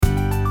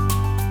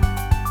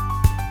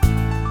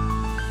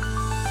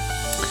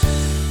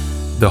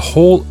The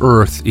whole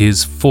earth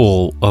is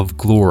full of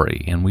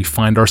glory, and we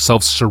find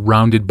ourselves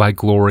surrounded by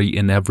glory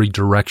in every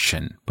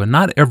direction. But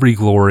not every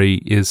glory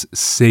is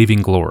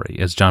saving glory.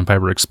 As John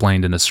Piper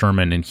explained in a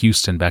sermon in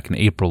Houston back in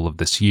April of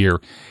this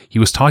year, he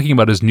was talking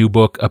about his new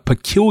book, A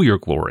Peculiar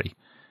Glory,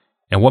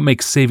 and what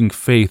makes saving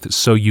faith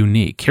so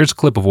unique. Here's a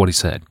clip of what he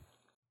said.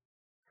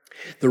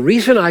 The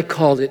reason I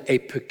called it A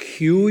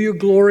Peculiar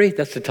Glory,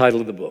 that's the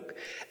title of the book,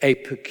 A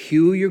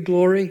Peculiar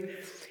Glory,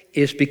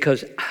 is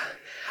because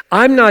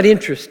I'm not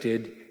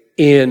interested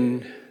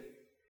in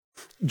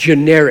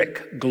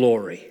generic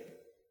glory,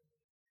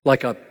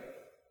 like a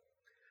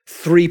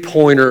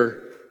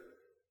three-pointer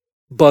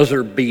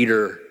buzzer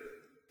beater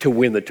to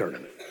win the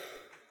tournament.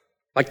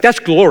 Like, that's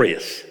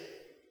glorious.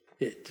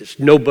 It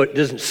just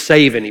doesn't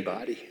save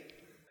anybody.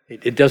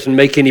 It doesn't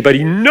make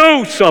anybody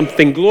know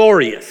something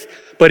glorious,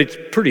 but it's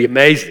pretty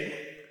amazing.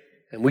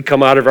 And we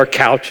come out of our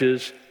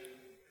couches,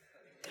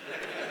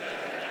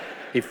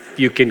 if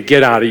you can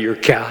get out of your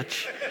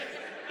couch.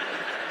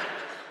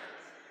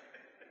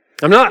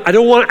 I'm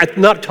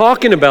not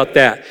talking about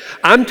that.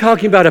 I'm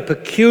talking about a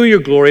peculiar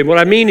glory. And what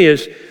I mean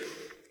is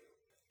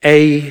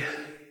a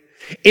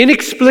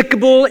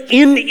inexplicable,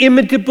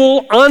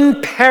 inimitable,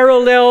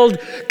 unparalleled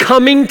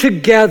coming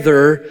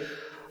together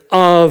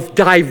of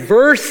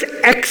diverse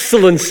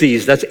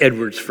excellencies. That's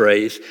Edwards'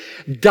 phrase.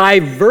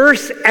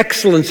 Diverse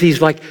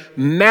excellencies like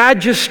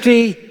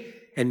majesty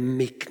and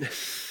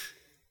meekness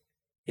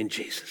in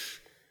Jesus.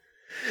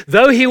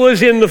 Though he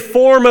was in the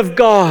form of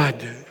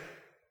God,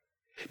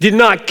 did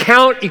not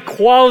count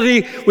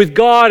equality with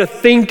God a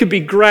thing to be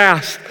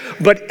grasped,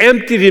 but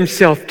emptied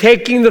himself,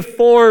 taking the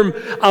form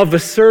of a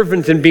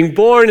servant and being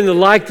born in the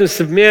likeness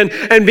of men,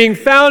 and being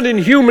found in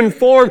human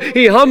form,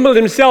 he humbled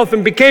himself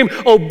and became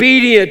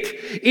obedient,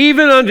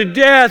 even unto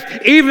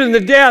death, even the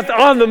death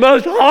on the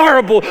most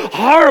horrible,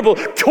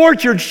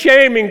 tortured,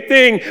 shaming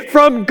thing,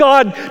 from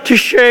God to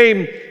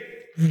shame.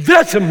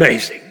 That's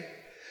amazing.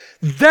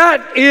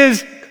 That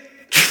is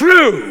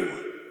true.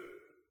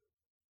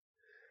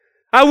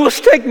 I will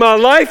stake my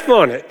life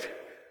on it.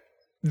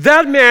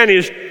 That man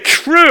is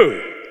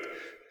true.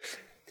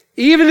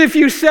 Even if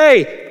you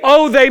say,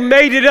 oh, they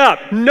made it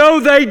up. No,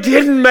 they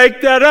didn't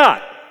make that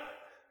up.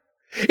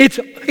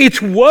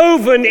 It's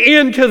woven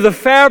into the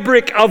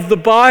fabric of the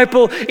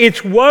Bible.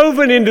 It's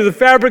woven into the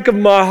fabric of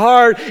my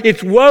heart.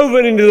 It's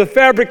woven into the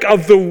fabric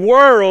of the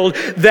world,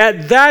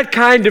 that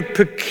kind of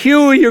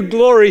peculiar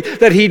glory,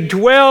 that he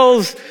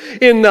dwells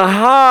in the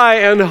high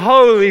and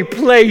holy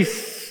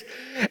place.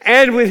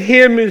 And with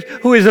him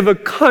who is of a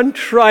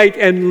contrite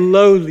and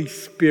lowly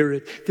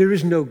spirit. There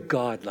is no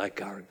God like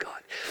our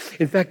God.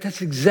 In fact,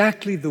 that's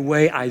exactly the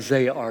way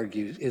Isaiah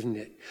argues, isn't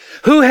it?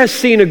 Who has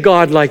seen a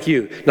God like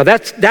you? Now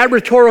that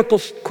rhetorical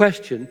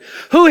question,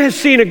 who has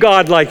seen a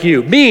God like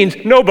you, means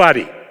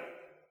nobody.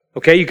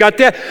 Okay, you got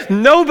that?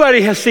 Nobody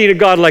has seen a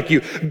God like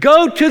you.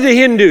 Go to the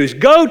Hindus,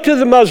 go to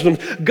the Muslims,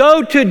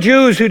 go to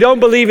Jews who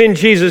don't believe in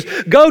Jesus,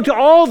 go to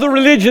all the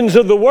religions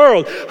of the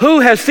world.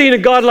 Who has seen a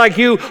God like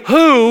you?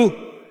 Who,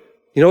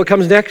 you know what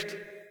comes next?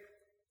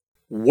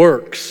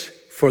 Works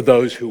for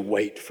those who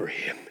wait for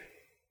him.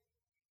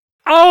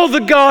 All the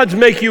gods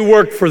make you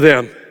work for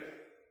them.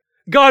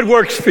 God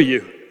works for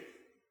you.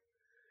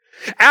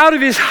 Out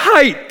of his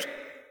height,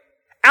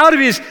 out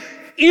of his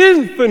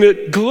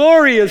infinite,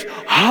 glorious,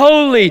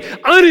 holy,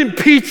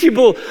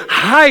 unimpeachable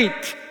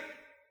height,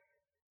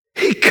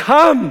 he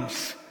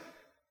comes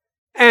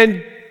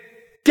and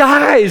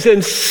dies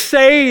and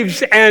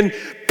saves and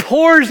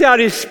pours out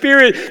his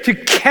Spirit to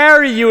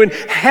carry you and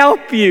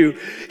help you.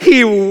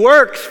 He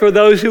works for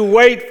those who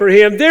wait for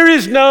him. There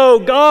is no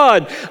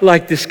God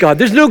like this God.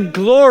 There's no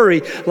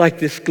glory like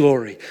this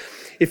glory.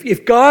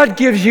 If God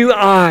gives you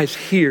eyes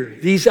here,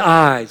 these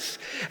eyes,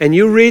 and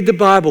you read the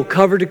Bible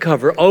cover to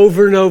cover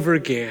over and over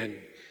again,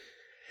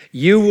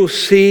 you will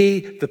see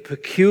the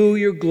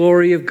peculiar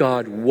glory of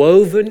God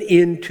woven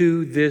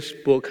into this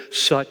book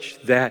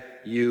such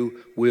that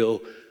you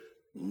will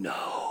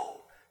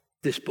know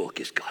this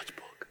book is God's book.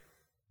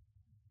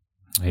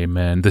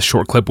 Amen. This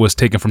short clip was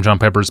taken from John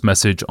Piper's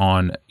message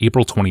on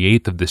April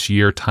 28th of this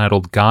year,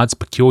 titled God's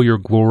Peculiar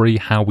Glory,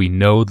 How We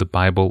Know the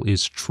Bible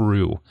is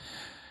True.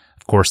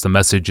 Of course, the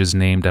message is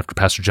named after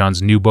Pastor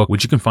John's new book,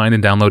 which you can find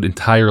and download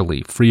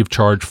entirely, free of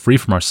charge, free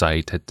from our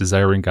site at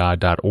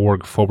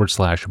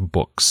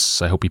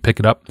desiringgod.org/books. I hope you pick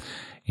it up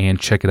and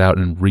check it out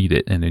and read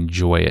it and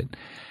enjoy it.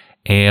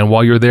 And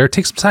while you're there,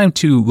 take some time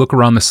to look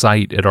around the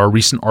site at our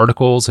recent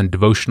articles and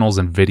devotionals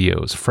and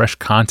videos. Fresh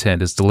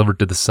content is delivered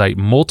to the site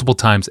multiple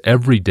times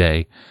every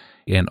day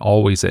and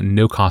always at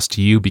no cost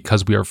to you,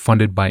 because we are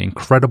funded by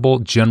incredible,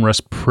 generous,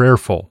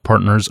 prayerful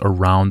partners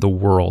around the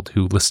world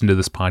who listen to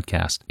this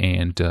podcast.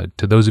 And to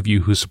those of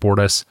you who support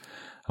us,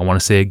 I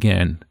want to say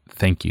again,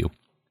 thank you.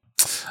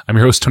 I'm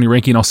your host, Tony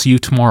Reinke, and I'll see you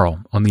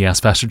tomorrow on the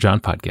Ask Pastor John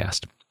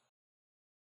podcast.